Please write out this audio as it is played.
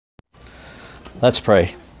Let's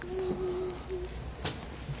pray.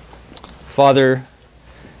 Father,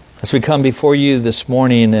 as we come before you this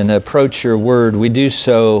morning and approach your word, we do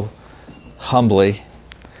so humbly.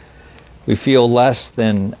 We feel less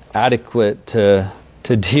than adequate to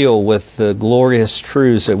deal with the glorious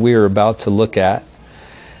truths that we are about to look at.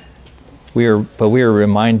 But we are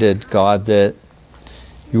reminded, God, that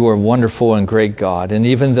you are wonderful and great God. And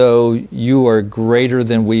even though you are greater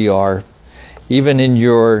than we are, even in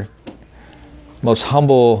your most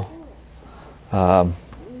humbleness,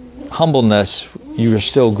 you are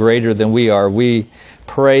still greater than we are. We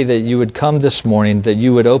pray that you would come this morning, that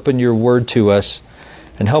you would open your word to us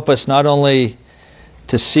and help us not only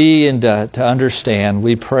to see and to understand.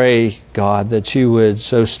 We pray, God, that you would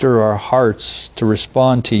so stir our hearts to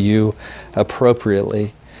respond to you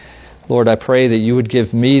appropriately. Lord, I pray that you would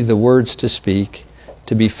give me the words to speak,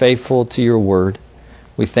 to be faithful to your word.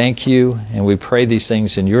 We thank you and we pray these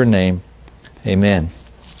things in your name. Amen.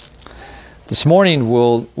 This morning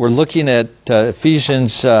we're looking at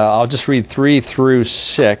Ephesians, I'll just read 3 through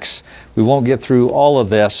 6. We won't get through all of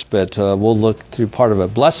this, but we'll look through part of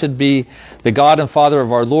it. Blessed be the God and Father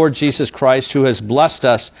of our Lord Jesus Christ, who has blessed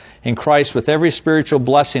us in Christ with every spiritual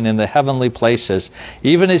blessing in the heavenly places,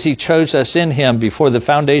 even as he chose us in him before the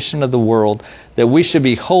foundation of the world, that we should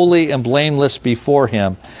be holy and blameless before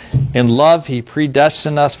him. In love he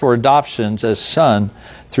predestined us for adoptions as sons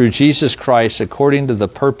through Jesus Christ, according to the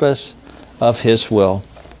purpose of his will.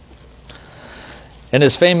 In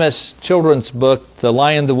his famous children's book, The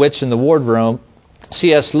Lion, the Witch, and the Wardrobe,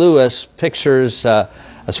 C.S. Lewis pictures a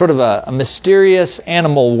sort of a mysterious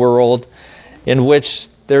animal world in which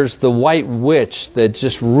there's the white witch that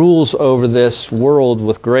just rules over this world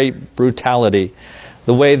with great brutality.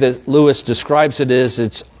 The way that Lewis describes it is,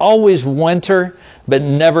 it's always winter, but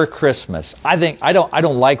never Christmas. I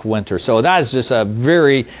don't like winter, so that is just a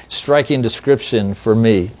very striking description for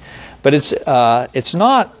me. But it's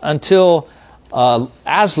not until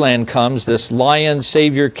Aslan comes, this lion,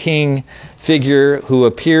 savior, king figure who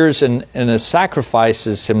appears and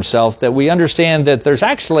sacrifices himself, that we understand that there's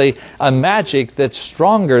actually a magic that's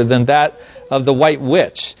stronger than that of the white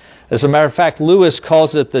witch. As a matter of fact, Lewis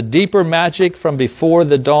calls it the deeper magic from before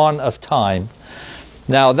the dawn of time.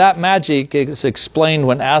 Now, that magic is explained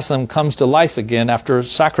when Aslan comes to life again after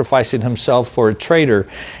sacrificing himself for a traitor.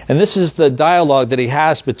 And this is the dialogue that he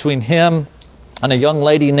has between him and a young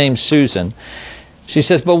lady named Susan. She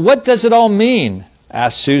says, "But what does it all mean?"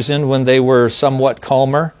 asked Susan when they were somewhat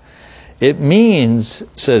calmer. "It means,"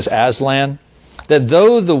 says Aslan, "that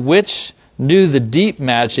though the witch knew the deep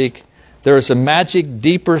magic, there is a magic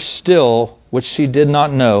deeper still which she did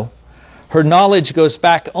not know. Her knowledge goes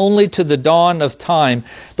back only to the dawn of time,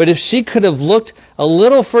 but if she could have looked a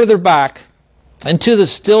little further back into the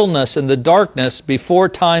stillness and the darkness before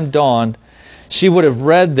time dawned, she would have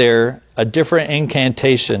read there a different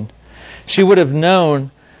incantation. She would have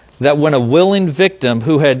known that when a willing victim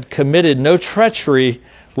who had committed no treachery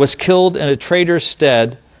was killed in a traitor's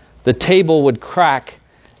stead, the table would crack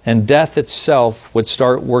and death itself would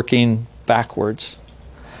start working backwards."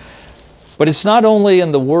 But it's not only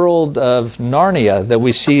in the world of Narnia that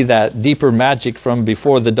we see that deeper magic from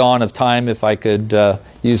before the dawn of time, if I could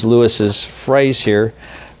use Lewis's phrase here,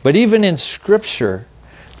 but even in Scripture,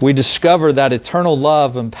 we discover that eternal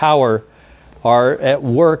love and power are at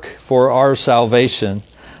work for our salvation,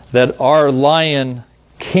 that our lion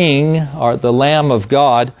king, the Lamb of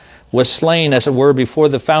God, was slain, as it were, before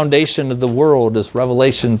the foundation of the world, as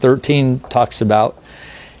Revelation 13 talks about.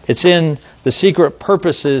 It's in the secret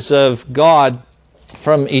purposes of God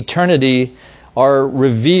from eternity are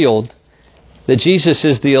revealed, that Jesus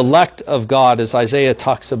is the elect of God, as Isaiah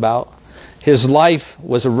talks about. His life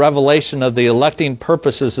was a revelation of the electing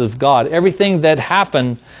purposes of God. Everything that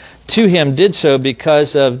happened to him did so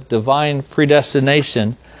because of divine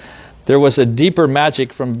predestination. There was a deeper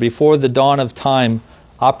magic from before the dawn of time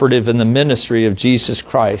operative in the ministry of Jesus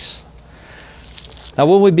Christ. Now,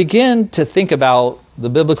 when we begin to think about the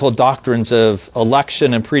biblical doctrines of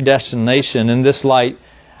election and predestination in this light,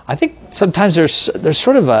 I think sometimes there's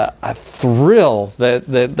sort of a thrill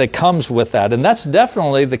that comes with that. And that's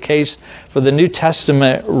definitely the case for the New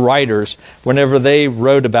Testament writers whenever they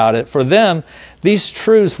wrote about it. For them, these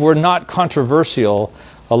truths were not controversial,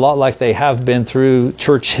 a lot like they have been through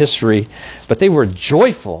church history, but they were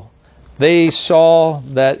joyful. They saw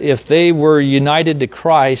that if they were united to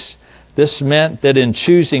Christ, this meant that in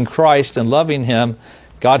choosing Christ and loving him,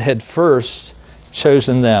 God had first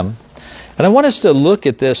chosen them. And I want us to look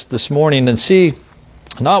at this morning and see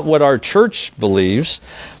not what our church believes,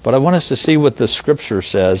 but I want us to see what the Scripture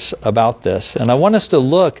says about this. And I want us to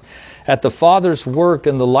look at the Father's work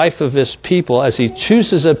in the life of His people as He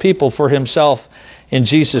chooses a people for Himself in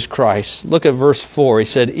Jesus Christ. Look at verse 4. He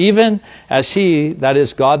said, even as He, that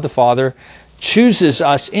is God the Father, chooses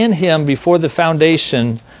us in Him before the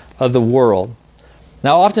foundation of the world.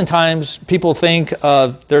 Now, oftentimes people think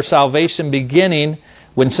of their salvation beginning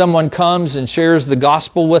when someone comes and shares the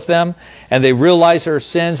gospel with them and they realize their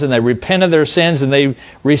sins and they repent of their sins and they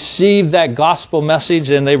receive that gospel message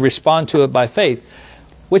and they respond to it by faith,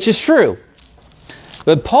 which is true.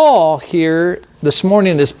 But Paul here this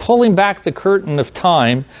morning is pulling back the curtain of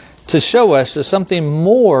time to show us that something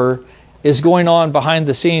more is going on behind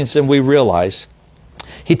the scenes than we realize.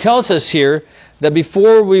 He tells us here that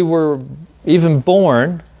before we were even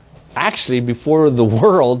born, actually before the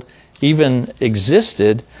world even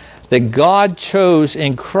existed, that God chose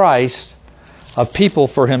in Christ a people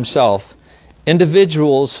for Himself,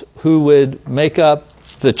 individuals who would make up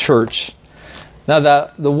the church. Now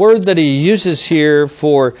the word that he uses here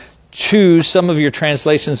for choose, some of your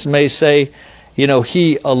translations may say,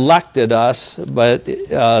 He elected us, but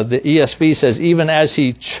the ESV says, even as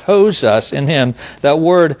He chose us in Him. That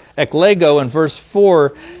word eklego in verse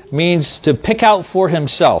 4 means to pick out for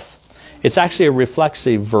Himself. It's actually a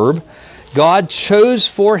reflexive verb. God chose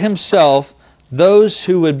for Himself those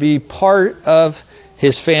who would be part of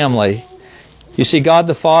His family. You see, God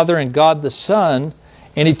the Father and God the Son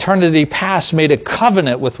in eternity past made a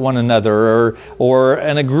covenant with one another, or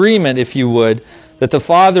an agreement, if you would, that the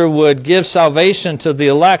Father would give salvation to the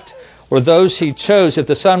elect or those He chose if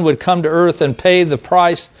the Son would come to earth and pay the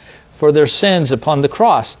price for their sins upon the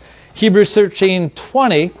cross. Hebrews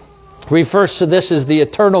 13:20 refers to this as the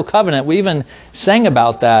eternal covenant. We even sang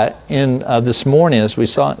about that in this morning as we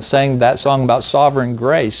sang that song about sovereign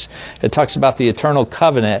grace. It talks about the eternal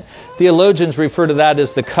covenant. Theologians refer to that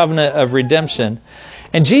as the covenant of redemption.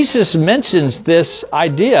 And Jesus mentions this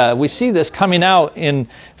idea. We see this coming out in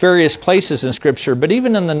various places in Scripture. But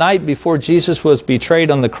even in the night before Jesus was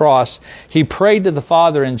betrayed on the cross, He prayed to the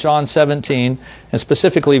Father in John 17, and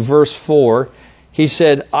specifically verse 4. He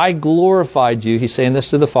said, I glorified you, He's saying this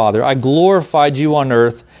to the Father, I glorified you on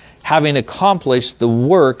earth, having accomplished the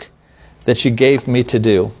work that you gave me to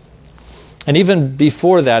do. And even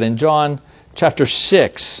before that, in John chapter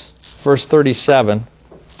 6, verse 37,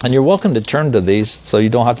 and you're welcome to turn to these so you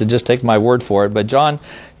don't have to just take my word for it, but John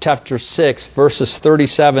chapter 6, verses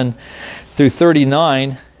 37 through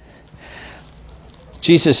 39,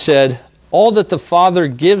 Jesus said, all that the Father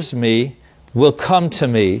gives me will come to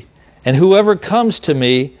me, and whoever comes to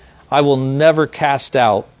me, I will never cast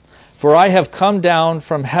out. For I have come down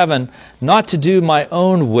from heaven not to do my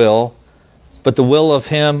own will, but the will of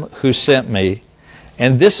Him who sent me.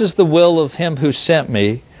 And this is the will of Him who sent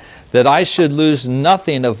me, that I should lose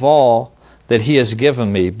nothing of all that He has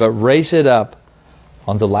given me, but raise it up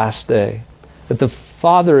on the last day. That the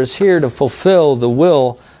Father is here to fulfill the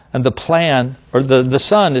will and the plan, or the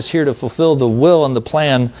Son is here to fulfill the will and the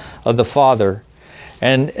plan of the Father.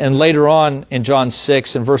 And later on in John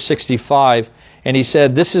 6 and verse 65, and He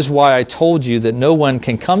said, this is why I told you that no one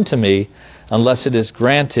can come to me unless it is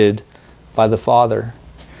granted by the Father.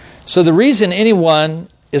 So the reason anyone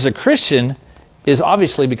is a Christian is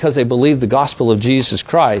obviously because they believe the gospel of Jesus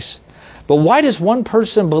Christ. But why does one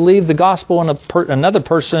person believe the gospel and another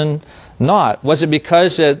person not? Was it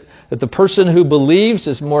because that the person who believes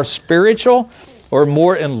is more spiritual or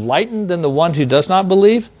more enlightened than the one who does not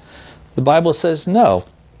believe? The Bible says no.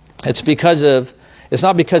 It's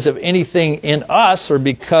not because of anything in us or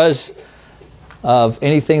because of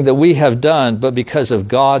anything that we have done, but because of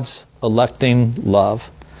God's electing love.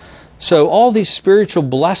 So all these spiritual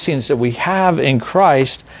blessings that we have in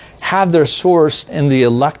Christ have their source in the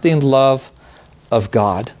electing love of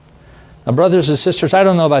God. Now, brothers and sisters, I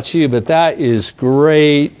don't know about you, but that is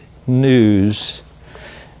great news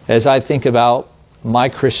as I think about my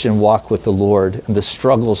Christian walk with the Lord and the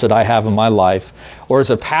struggles that I have in my life. Or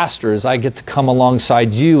as a pastor, as I get to come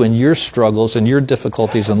alongside you and your struggles and your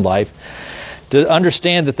difficulties in life, to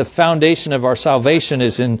understand that the foundation of our salvation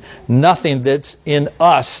is in nothing that's in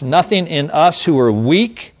us. Nothing in us who are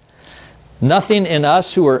weak. Nothing in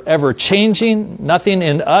us who are ever changing. Nothing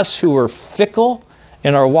in us who are fickle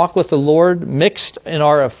in our walk with the Lord. Mixed in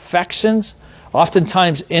our affections.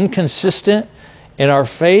 Oftentimes inconsistent in our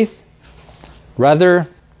faith. Rather,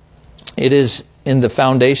 it is in the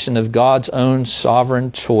foundation of God's own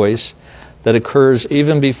sovereign choice that occurs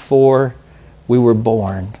even before we were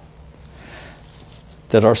born,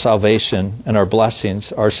 that our salvation and our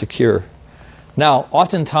blessings are secure. Now,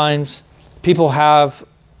 oftentimes, people have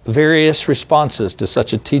various responses to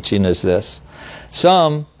such a teaching as this.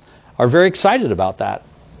 Some are very excited about that.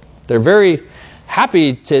 They're very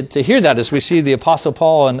happy to hear that as we see the Apostle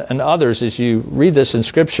Paul and others as you read this in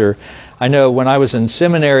Scripture. I know when I was in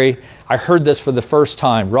seminary, I heard this for the first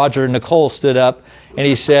time. Roger Nicole stood up and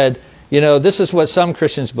he said, this is what some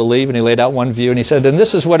Christians believe, and he laid out one view, and he said, and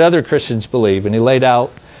this is what other Christians believe, and he laid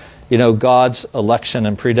out, God's election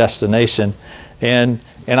and predestination. And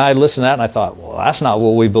I listened to that and I thought, well, that's not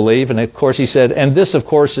what we believe. And of course he said, and this of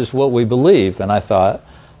course is what we believe. And I thought,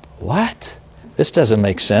 what? This doesn't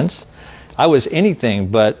make sense. I was anything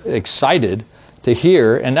but excited to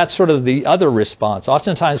hear, and that's sort of the other response.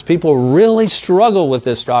 Oftentimes people really struggle with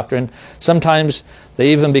this doctrine. Sometimes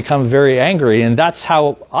they even become very angry, and that's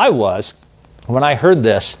how I was when I heard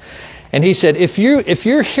this. And he said, if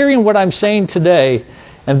you're hearing what I'm saying today,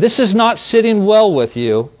 and this is not sitting well with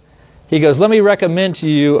you, he goes, let me recommend to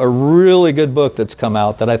you a really good book that's come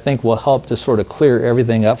out that I think will help to sort of clear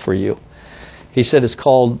everything up for you. He said it's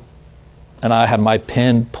called, and I had my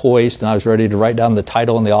pen poised and I was ready to write down the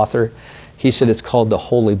title and the author. He said it's called The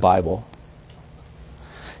Holy Bible.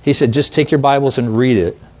 He said just take your Bibles and read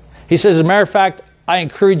it. He says, as a matter of fact, I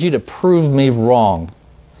encourage you to prove me wrong.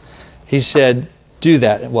 He said, do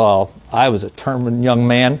that. Well, I was a determined young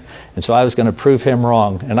man, and so I was going to prove him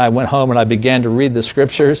wrong. And I went home and I began to read the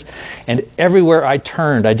Scriptures, and everywhere I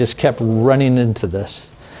turned, I just kept running into this.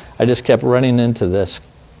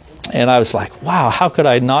 And I was like, wow, how could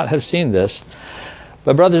I not have seen this?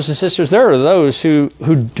 But brothers and sisters, there are those who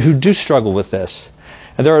do struggle with this.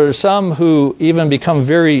 And there are some who even become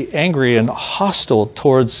very angry and hostile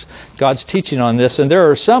towards God's teaching on this. And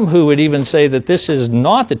there are some who would even say that this is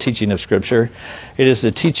not the teaching of Scripture. It is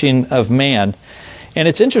the teaching of man. And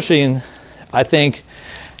it's interesting, I think,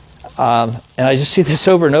 and I just see this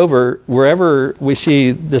over and over, wherever we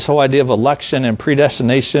see this whole idea of election and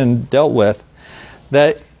predestination dealt with,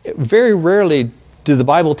 that very rarely do the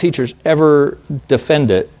Bible teachers ever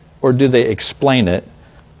defend it or do they explain it.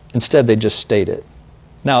 Instead, they just state it.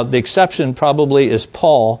 Now, the exception probably is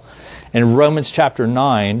Paul in Romans chapter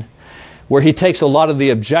 9, where he takes a lot of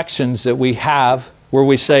the objections that we have, where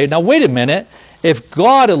we say, now wait a minute, if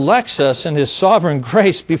God elects us in His sovereign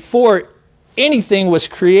grace before anything was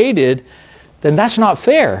created, then that's not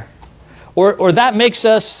fair. Or that makes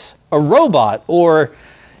us a robot. Or,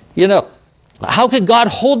 how could God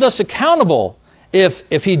hold us accountable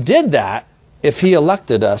if He did that? If He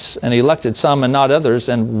elected us, and He elected some and not others,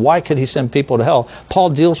 and why could He send people to hell?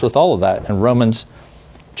 Paul deals with all of that in Romans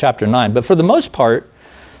chapter 9. But for the most part,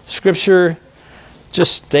 Scripture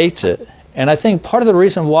just states it. And I think part of the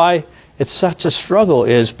reason why it's such a struggle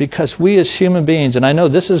is because we as human beings, and I know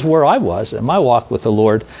this is where I was in my walk with the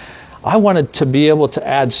Lord, I wanted to be able to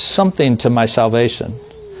add something to my salvation.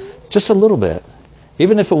 Just a little bit.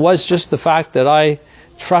 Even if it was just the fact that I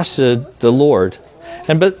trusted the Lord.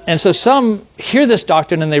 And so some hear this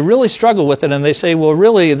doctrine and they really struggle with it, and they say, well,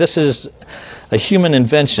 really, this is a human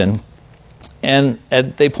invention. And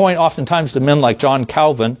they point oftentimes to men like John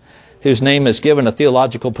Calvin, whose name is given a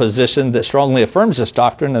theological position that strongly affirms this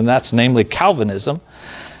doctrine, and that's namely Calvinism.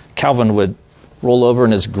 Calvin would roll over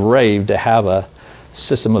in his grave to have a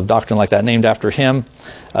system of doctrine like that named after him.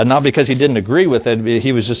 Not because he didn't agree with it,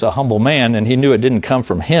 he was just a humble man, and he knew it didn't come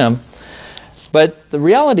from him. But the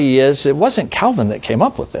reality is, it wasn't Calvin that came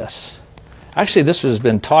up with this. Actually, this has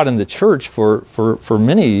been taught in the church for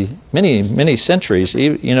many, many, many centuries.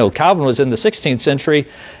 Calvin was in the 16th century,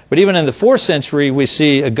 but even in the 4th century, we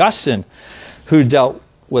see Augustine, who dealt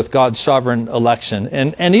with God's sovereign election.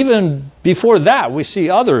 And even before that, we see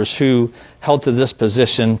others who held to this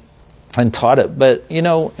position and taught it. But,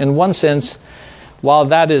 in one sense, while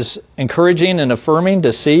that is encouraging and affirming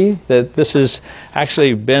to see that this has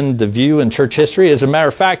actually been the view in church history, as a matter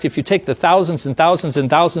of fact, if you take the thousands and thousands and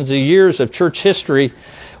thousands of years of church history,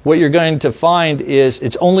 what you're going to find is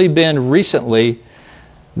it's only been recently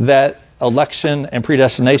that election and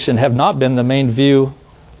predestination have not been the main view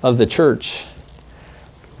of the church.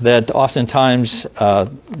 That oftentimes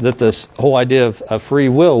that this whole idea of free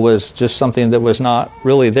will was just something that was not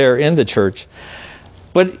really there in the church.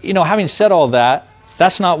 But, having said all that,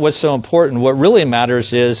 that's not what's so important. What really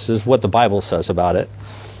matters is what the Bible says about it.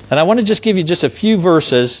 And I want to just give you just a few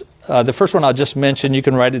verses. The first one I'll just mention, you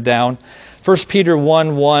can write it down. 1 Peter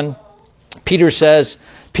 1:1, Peter says,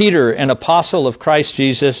 Peter, an apostle of Christ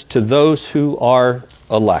Jesus, to those who are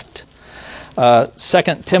elect.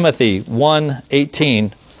 2 Timothy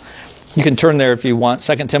 1:18, you can turn there if you want.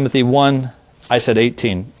 2 Timothy 1, I said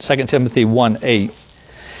 18. 2 Timothy 1:8.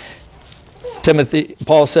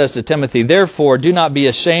 Paul says to Timothy, therefore, do not be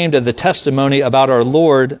ashamed of the testimony about our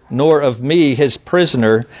Lord, nor of me, his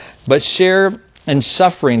prisoner, but share in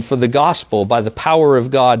suffering for the gospel by the power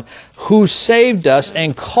of God, who saved us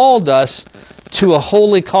and called us to a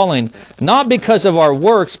holy calling, not because of our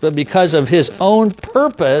works, but because of his own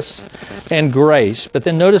purpose and grace. But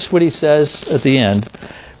then notice what he says at the end,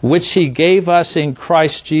 which he gave us in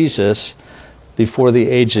Christ Jesus before the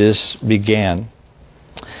ages began.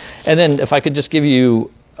 And then if I could just give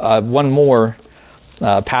you one more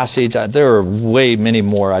passage. There are way many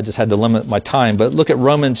more. I just had to limit my time. But look at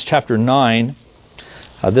Romans chapter 9.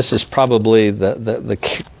 This is probably the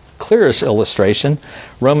clearest illustration.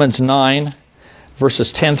 Romans 9,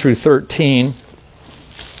 verses 10 through 13.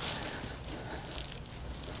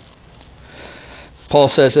 Paul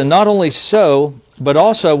says, and not only so, but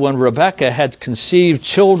also when Rebekah had conceived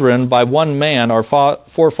children by one man, our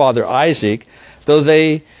forefather Isaac, though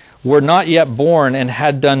they were not yet born and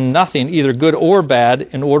had done nothing, either good or bad,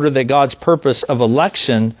 in order that God's purpose of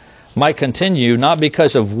election might continue, not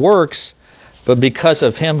because of works, but because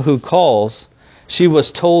of him who calls, she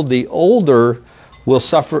was told the older will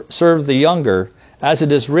serve the younger. As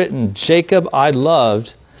it is written, Jacob I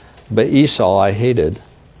loved, but Esau I hated.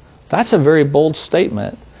 That's a very bold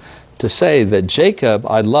statement to say that Jacob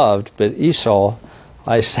I loved, but Esau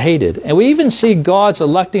I hated. And we even see God's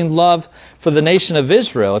electing love for the nation of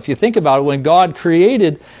Israel. If you think about it, when God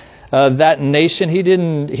created that nation, He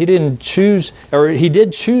did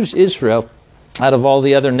choose Israel out of all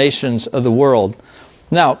the other nations of the world.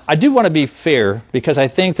 Now, I do want to be fair, because I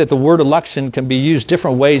think that the word election can be used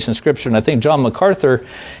different ways in Scripture, and I think John MacArthur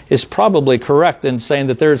is probably correct in saying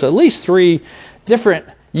that there's at least 3 different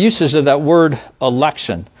uses of that word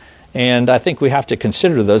election. And I think we have to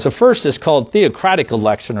consider those. The first is called theocratic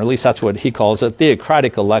election, or at least that's what he calls it,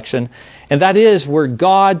 theocratic election. And that is where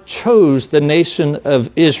God chose the nation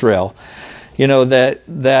of Israel. You know,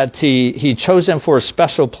 that he chose them for a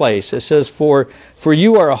special place. It says, For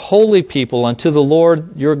you are a holy people unto the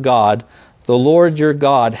Lord your God. The Lord your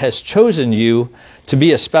God has chosen you to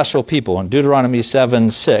be a special people, in Deuteronomy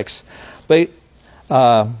 7:6. But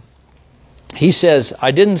he says,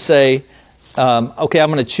 I didn't say, okay,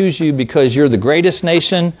 I'm going to choose you because you're the greatest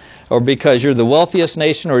nation, or because you're the wealthiest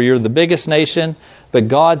nation, or you're the biggest nation. But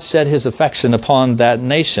God set his affection upon that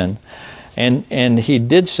nation, and he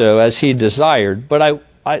did so as he desired. But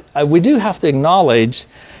we do have to acknowledge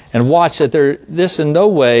and watch that this in no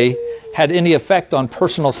way had any effect on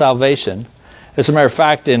personal salvation. As a matter of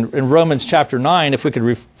fact, in Romans chapter 9, if we could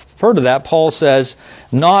refer to that, Paul says,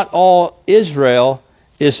 not all Israel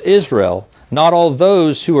is Israel. Not all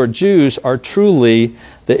those who are Jews are truly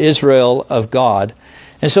the Israel of God.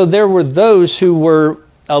 And so there were those who were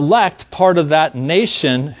elect, part of that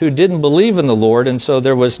nation, who didn't believe in the Lord, and so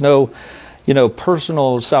there was no,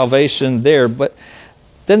 personal salvation there. But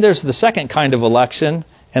then there's the second kind of election,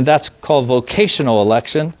 and that's called vocational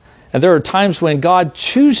election. And there are times when God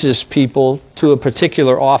chooses people to a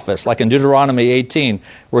particular office, like in Deuteronomy 18,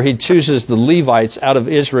 where he chooses the Levites out of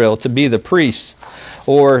Israel to be the priests.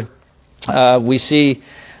 Or we see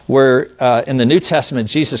where in the New Testament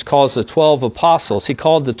Jesus calls the 12 apostles. He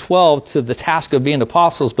called the 12 to the task of being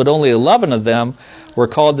apostles, but only 11 of them were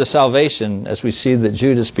called to salvation, as we see that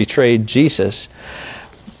Judas betrayed Jesus.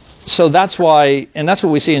 So that's why, and that's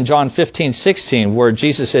what we see in John 15:16, where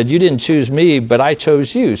Jesus said, you didn't choose me, but I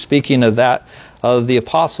chose you, speaking of that, of the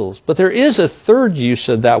apostles. But there is a third use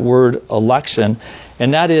of that word election,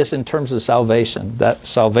 and that is in terms of salvation, that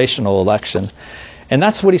salvational election. And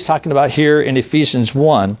that's what he's talking about here in Ephesians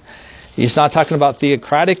 1. He's not talking about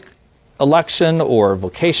theocratic election or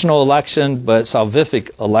vocational election, but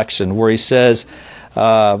salvific election, where he says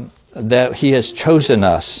that he has chosen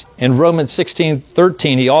us. In Romans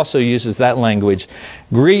 16:13, he also uses that language.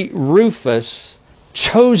 Greet Rufus,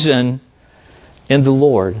 chosen in the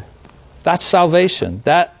Lord. That's salvation.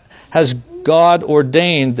 That has God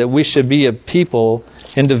ordained that we should be a people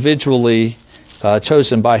individually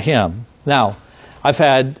chosen by him. Now, I've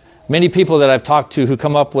had many people that I've talked to who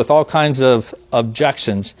come up with all kinds of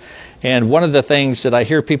objections. And one of the things that I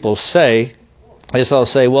hear people say is they'll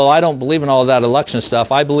say, well, I don't believe in all that election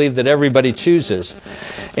stuff. I believe that everybody chooses.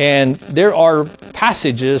 And there are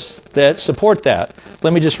passages that support that.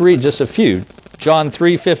 Let me just read just a few. John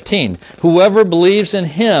 3:15. Whoever believes in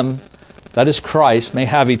him, that is Christ, may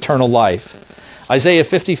have eternal life. Isaiah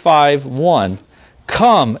 55:1.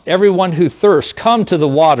 Come, everyone who thirsts, come to the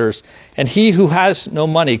waters, and he who has no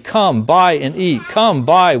money, come, buy and eat. Come,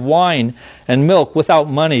 buy wine and milk without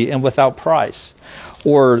money and without price.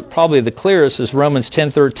 Or probably the clearest is Romans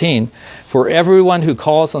 10:13. For everyone who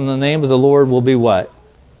calls on the name of the Lord will be what?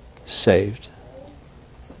 Saved.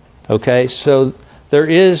 Okay, so there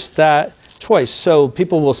is that choice. So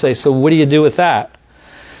people will say, so what do you do with that?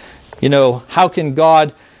 How can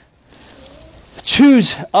God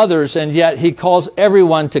choose others, and yet he calls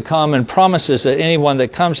everyone to come and promises that anyone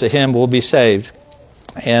that comes to him will be saved.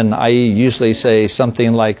 And I usually say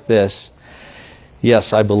something like this: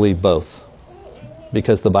 yes, I believe both,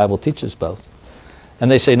 because the Bible teaches both. And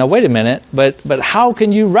they say, no, wait a minute, but how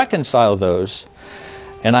can you reconcile those?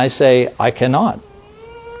 And I say, I cannot.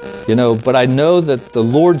 But I know that the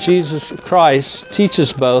Lord Jesus Christ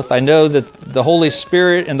teaches both. I know that the Holy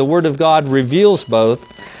Spirit and the Word of God reveals both.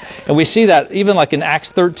 And we see that even like in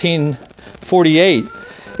Acts 13:48.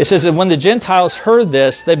 It says that when the Gentiles heard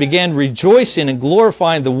this, they began rejoicing and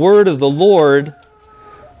glorifying the word of the Lord.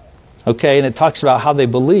 Okay, and it talks about how they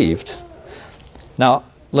believed. Now,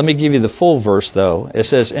 let me give you the full verse, though. It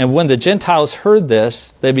says, and when the Gentiles heard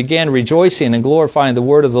this, they began rejoicing and glorifying the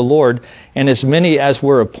word of the Lord, and as many as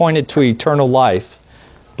were appointed to eternal life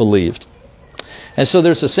believed. And so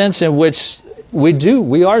there's a sense in which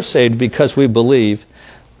we are saved because we believe,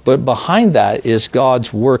 but behind that is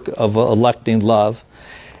God's work of electing love.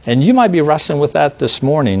 And you might be wrestling with that this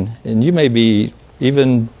morning, and you may be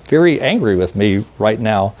even very angry with me right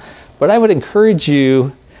now. But I would encourage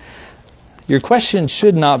you, your question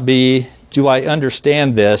should not be, do I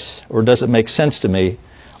understand this, or does it make sense to me?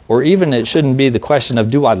 Or even it shouldn't be the question of,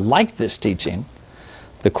 do I like this teaching?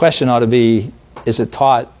 The question ought to be, is it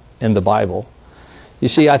taught in the Bible? You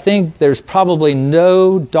see, I think there's probably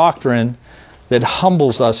no doctrine that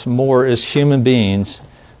humbles us more as human beings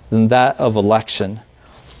than that of election.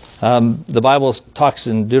 The Bible talks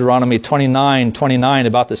in Deuteronomy 29:29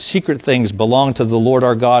 about the secret things belong to the Lord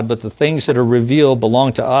our God, but the things that are revealed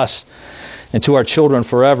belong to us and to our children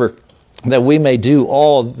forever, that we may do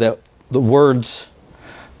all the words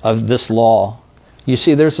of this law. You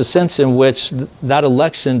see, there's a sense in which that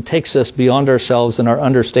election takes us beyond ourselves and our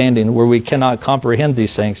understanding, where we cannot comprehend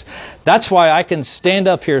these things. That's why I can stand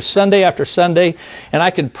up here Sunday after Sunday, and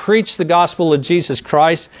I can preach the gospel of Jesus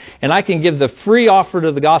Christ, and I can give the free offer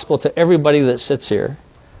of the gospel to everybody that sits here.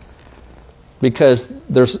 Because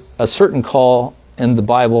there's a certain call in the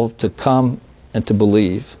Bible to come and to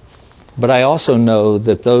believe. But I also know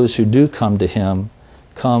that those who do come to Him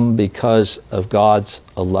come because of God's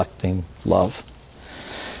electing love.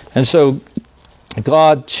 And so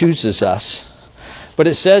God chooses us. But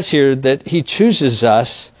it says here that He chooses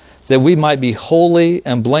us that we might be holy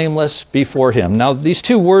and blameless before Him. Now, these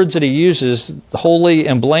two words that He uses, holy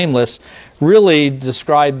and blameless, really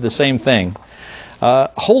describe the same thing.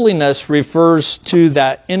 Holiness refers to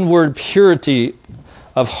that inward purity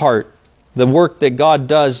of heart, the work that God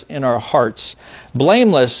does in our hearts.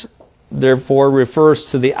 Blameless, therefore, refers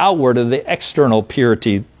to the outward or the external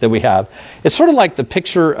purity that we have. It's sort of like the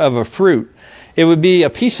picture of a fruit. It would be a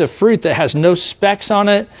piece of fruit that has no specks on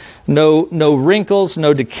it, no wrinkles,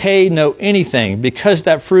 no decay, no anything. Because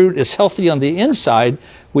that fruit is healthy on the inside,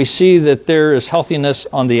 we see that there is healthiness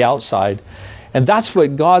on the outside. And that's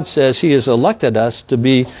what God says. He has elected us to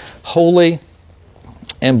be holy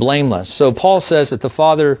and blameless. So Paul says that the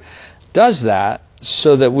Father does that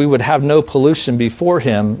so that we would have no pollution before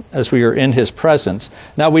Him as we are in His presence.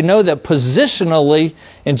 Now we know that positionally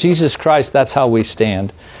in Jesus Christ, that's how we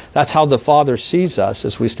stand. That's how the Father sees us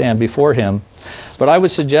as we stand before Him. But I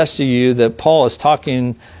would suggest to you that Paul is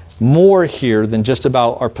talking more here than just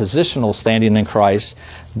about our positional standing in Christ,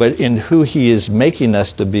 but in who He is making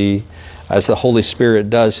us to be as the Holy Spirit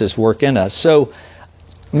does His work in us. So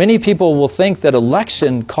many people will think that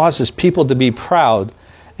election causes people to be proud.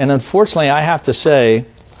 And unfortunately, I have to say,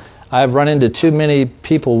 I've run into too many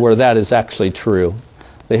people where that is actually true.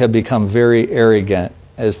 They have become very arrogant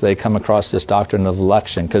as they come across this doctrine of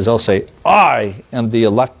election, because they'll say, I am the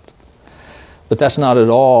elect. But that's not at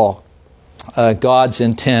all God's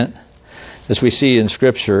intent, as we see in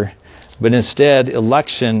Scripture. But instead,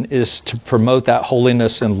 election is to promote that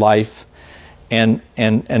holiness in life, and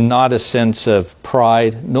not a sense of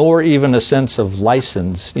pride, nor even a sense of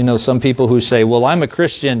license. You know, some people who say, well, I'm a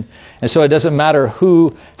Christian, and so it doesn't matter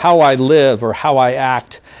how I live or how I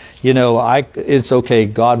act. You know, it's okay,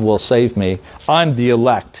 God will save me. I'm the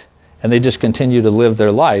elect. And they just continue to live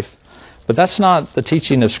their life. But that's not the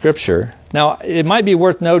teaching of Scripture. Now, it might be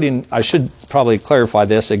worth noting, I should probably clarify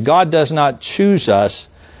this, that God does not choose us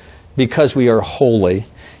because we are holy.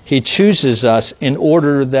 He chooses us in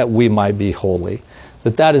order that we might be holy.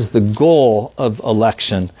 That is the goal of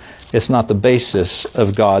election. It's not the basis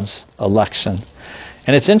of God's election.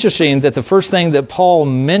 And it's interesting that the first thing that Paul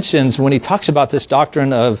mentions when he talks about this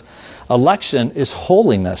doctrine of election is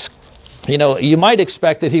holiness. You know, you might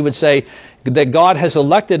expect that he would say that God has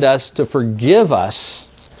elected us to forgive us.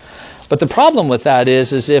 But the problem with that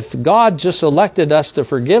is if God just elected us to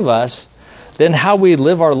forgive us, then how we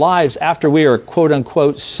live our lives after we are quote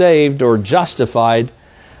unquote saved or justified,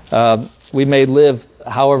 we may live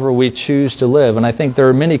however we choose to live. And I think there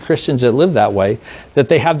are many Christians that live that way, that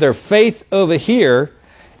they have their faith over here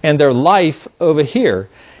and their life over here.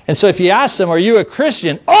 And so if you ask them, are you a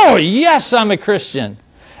Christian? Oh, yes, I'm a Christian.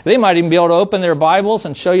 They might even be able to open their Bibles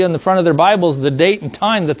and show you in the front of their Bibles the date and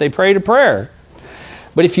time that they prayed a prayer.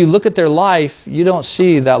 But if you look at their life, you don't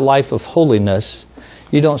see that life of holiness.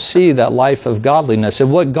 You don't see that life of godliness.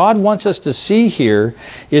 And what God wants us to see here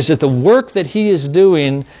is that the work that He is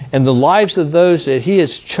doing in the lives of those that He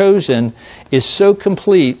has chosen is so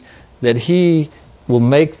complete that He will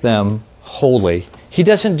make them holy. He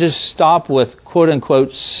doesn't just stop with quote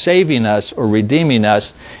unquote saving us or redeeming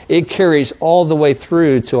us. It carries all the way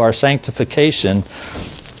through to our sanctification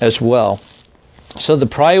as well. So the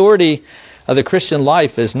priority of the Christian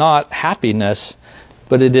life is not happiness,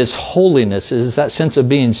 but it is holiness. It is that sense of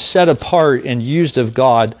being set apart and used of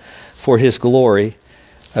God for His glory.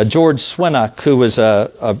 George Swinnock, who was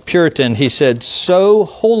a Puritan, he said, sow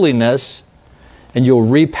holiness and you'll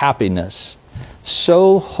reap happiness.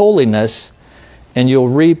 Sow holiness and you'll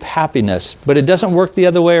reap happiness. But it doesn't work the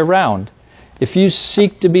other way around. If you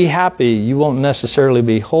seek to be happy, you won't necessarily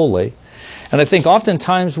be holy. And I think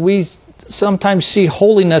oftentimes we sometimes see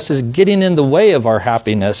holiness as getting in the way of our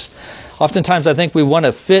happiness. Oftentimes I think we want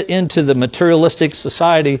to fit into the materialistic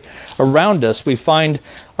society around us. We find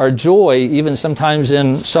our joy even sometimes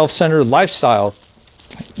in self-centered lifestyle.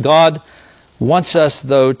 God wants us,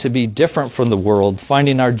 though, to be different from the world,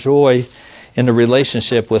 finding our joy in a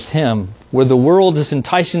relationship with Him. Where the world is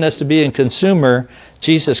enticing us to be a consumer,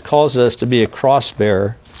 Jesus calls us to be a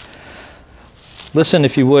cross-bearer. Listen,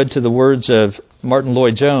 if you would, to the words of Martin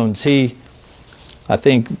Lloyd-Jones. He, I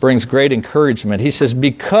think, brings great encouragement. He says,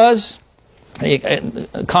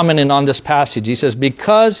 commenting on this passage, he says,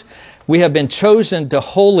 because we have been chosen to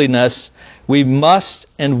holiness, we must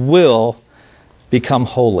and will become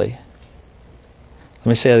holy. Let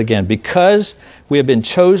me say that again. Because we have been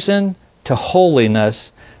chosen to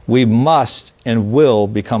holiness, we must and will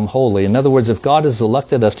become holy. In other words, if God has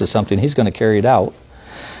elected us to something, He's going to carry it out.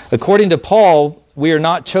 According to Paul, we are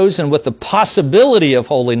not chosen with the possibility of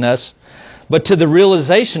holiness, but to the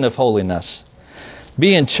realization of holiness.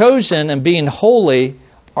 Being chosen and being holy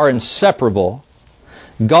are inseparable.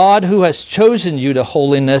 God, who has chosen you to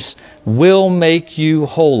holiness, will make you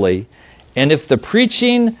holy. And if the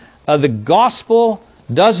preaching of the gospel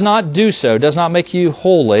does not do so, does not make you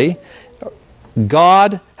holy,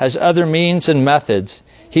 God has other means and methods.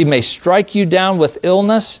 He may strike you down with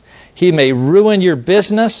illness. He may ruin your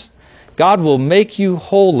business. God will make you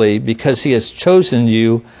holy because He has chosen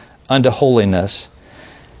you unto holiness.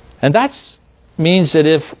 And that means that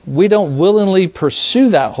if we don't willingly pursue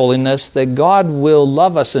that holiness, that God will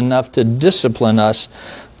love us enough to discipline us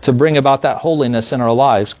to bring about that holiness in our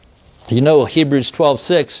lives. You know, Hebrews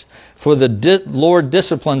 12:6, for the Lord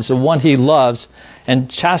disciplines the one He loves and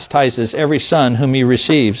chastises every son whom He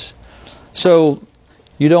receives. So,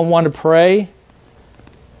 you don't want to pray?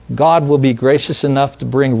 God will be gracious enough to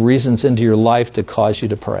bring reasons into your life to cause you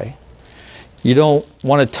to pray. You don't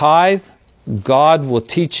want to tithe? God will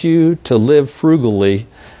teach you to live frugally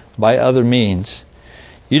by other means.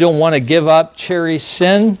 You don't want to give up cherished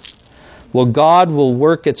sin? Well, God will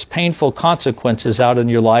work its painful consequences out in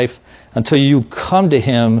your life until you come to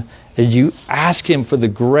Him and you ask Him for the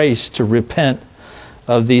grace to repent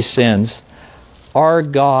of these sins. Our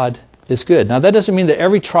God is good. Now, that doesn't mean that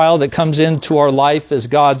every trial that comes into our life is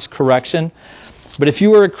God's correction. But if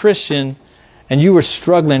you are a Christian and you are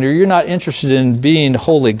struggling or you're not interested in being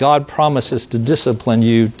holy, God promises to discipline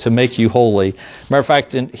you to make you holy. Matter of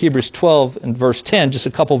fact, in Hebrews 12 and verse 10, just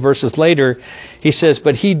a couple verses later, He says,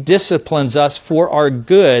 but He disciplines us for our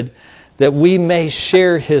good, that we may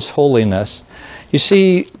share His holiness. You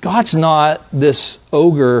see, God's not this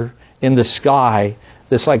ogre in the sky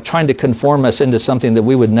that's like trying to conform us into something that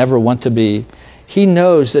we would never want to be. He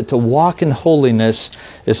knows that to walk in holiness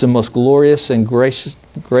is the most glorious and gracious,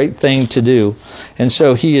 great thing to do. And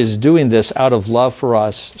so He is doing this out of love for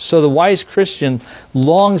us. So the wise Christian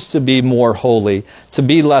longs to be more holy, to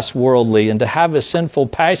be less worldly, and to have his sinful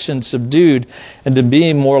passion subdued, and to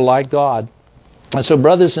be more like God. And so,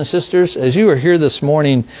 brothers and sisters, as you are here this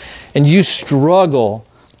morning and you struggle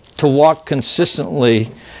to walk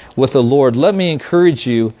consistently with the Lord, let me encourage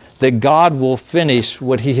you that God will finish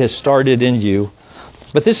what He has started in you.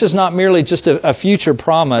 But this is not merely just a future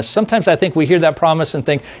promise. Sometimes I think we hear that promise and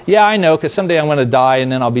think, yeah, I know, because someday I'm going to die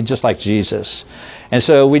and then I'll be just like Jesus. And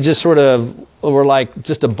so we just we're like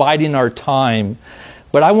just abiding our time.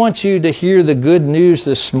 But I want you to hear the good news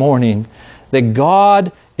this morning that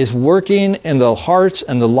God is working in the hearts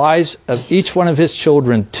and the lives of each one of His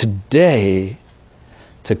children today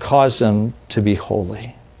to cause them to be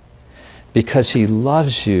holy. Because He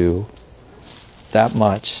loves you that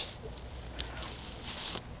much.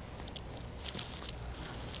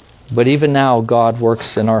 But even now, God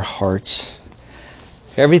works in our hearts.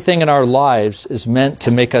 Everything in our lives is meant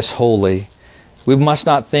to make us holy. We must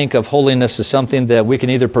not think of holiness as something that we can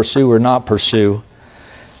either pursue or not pursue.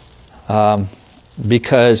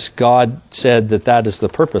 Because God said that that is the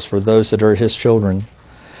purpose for those that are His children.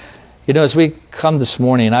 You know, as we come this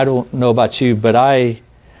morning, I don't know about you, but I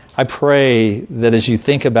pray that as you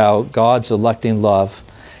think about God's electing love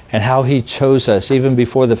and how He chose us even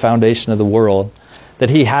before the foundation of the world, that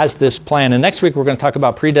He has this plan. And next week we're going to talk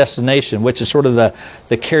about predestination, which is sort of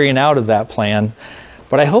the carrying out of that plan.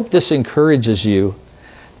 But I hope this encourages you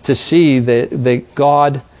to see that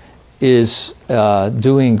God is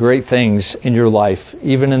doing great things in your life,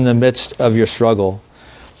 even in the midst of your struggle.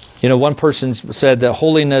 You know, one person said that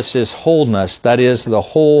holiness is wholeness. That is the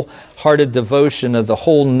wholehearted devotion of the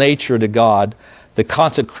whole nature to God, the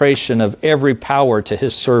consecration of every power to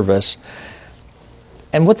His service.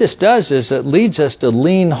 And what this does is it leads us to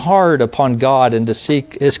lean hard upon God and to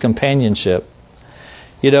seek His companionship.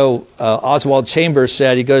 You know, Oswald Chambers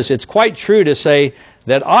said, he goes, it's quite true to say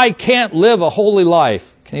that I can't live a holy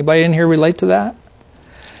life. Can anybody in here relate to that?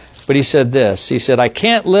 But he said this, he said, I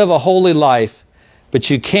can't live a holy life, but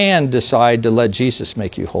you can decide to let Jesus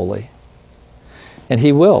make you holy. And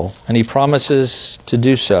He will, and He promises to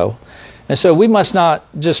do so. And so we must not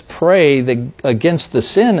just pray against the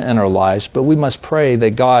sin in our lives, but we must pray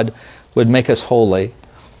that God would make us holy.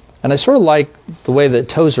 And I sort of like the way that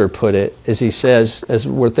Tozer put it, as he says, as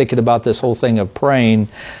we're thinking about this whole thing of praying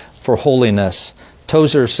for holiness.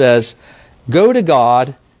 Tozer says, go to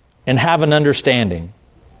God and have an understanding.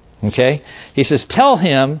 Okay? He says, tell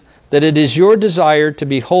Him that it is your desire to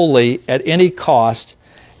be holy at any cost,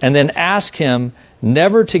 and then ask Him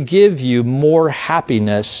never to give you more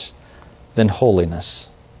happiness than holiness.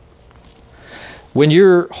 When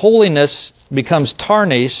your holiness becomes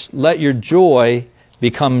tarnished, let your joy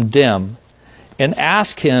become dim, and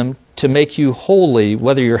ask Him to make you holy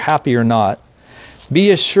whether you're happy or not.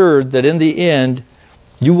 Be assured that in the end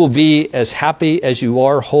you will be as happy as you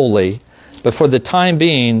are holy, but for the time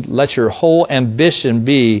being let your whole ambition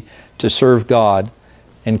be to serve God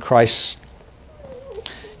in Christ.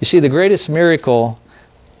 You see, the greatest miracle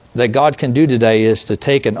that God can do today is to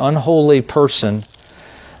take an unholy person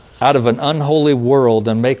out of an unholy world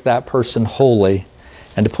and make that person holy,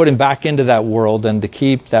 and to put him back into that world and to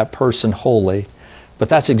keep that person holy. But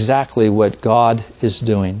that's exactly what God is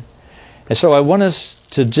doing. And so I want us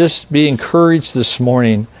to just be encouraged this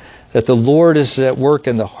morning that the Lord is at work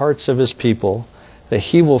in the hearts of His people, that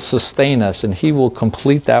He will sustain us and He will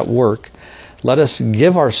complete that work. Let us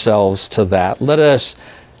give ourselves to that. Let us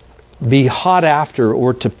be hot after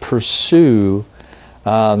or to pursue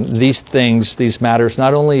these things, these matters,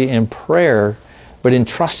 not only in prayer, but in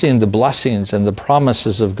trusting the blessings and the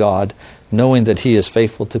promises of God, knowing that He is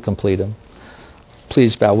faithful to complete them.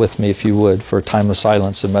 Please bow with me, if you would, for a time of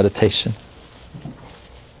silence and meditation.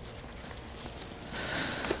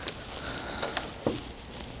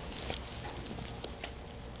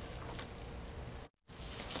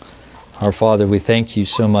 Our Father, we thank You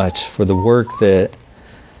so much for the work that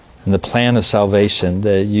and the plan of salvation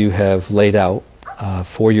that You have laid out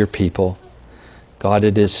for Your people. God,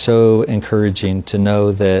 it is so encouraging to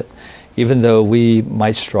know that even though we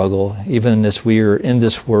might struggle, even as we are in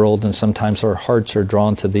this world and sometimes our hearts are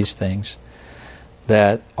drawn to these things,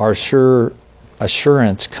 that our sure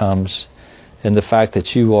assurance comes in the fact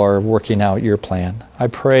that You are working out Your plan. I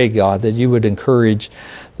pray, God, that You would encourage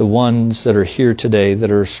the ones that are here today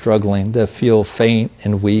that are struggling, that feel faint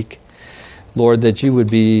and weak. Lord, that You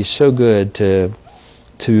would be so good to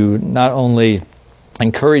not only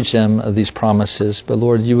encourage them of these promises, but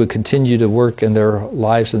Lord, You would continue to work in their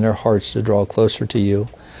lives and their hearts to draw closer to You.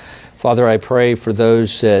 Father, I pray for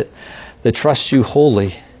those that trust You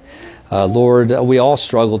wholly. Lord, we all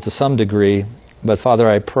struggle to some degree, but Father,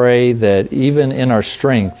 I pray that even in our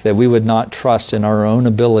strength, that we would not trust in our own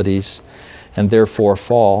abilities and therefore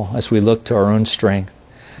fall as we look to our own strength.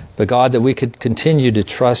 But God, that we could continue to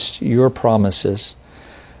trust Your promises.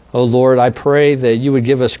 Oh Lord, I pray that You would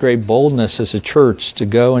give us great boldness as a church to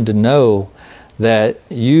go and to know that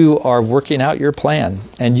You are working out Your plan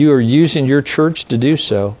and You are using Your church to do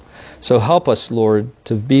so. So help us, Lord,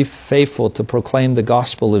 to be faithful to proclaim the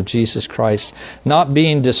gospel of Jesus Christ, not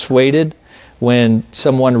being dissuaded when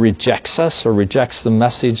someone rejects us or rejects the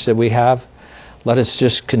message that we have. Let us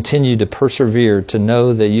just continue to persevere, to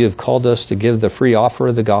know that you have called us to give the free offer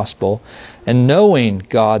of the gospel, and knowing,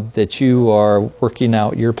 God, that you are working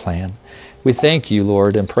out your plan. We thank you,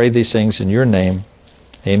 Lord, and pray these things in your name.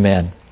 Amen.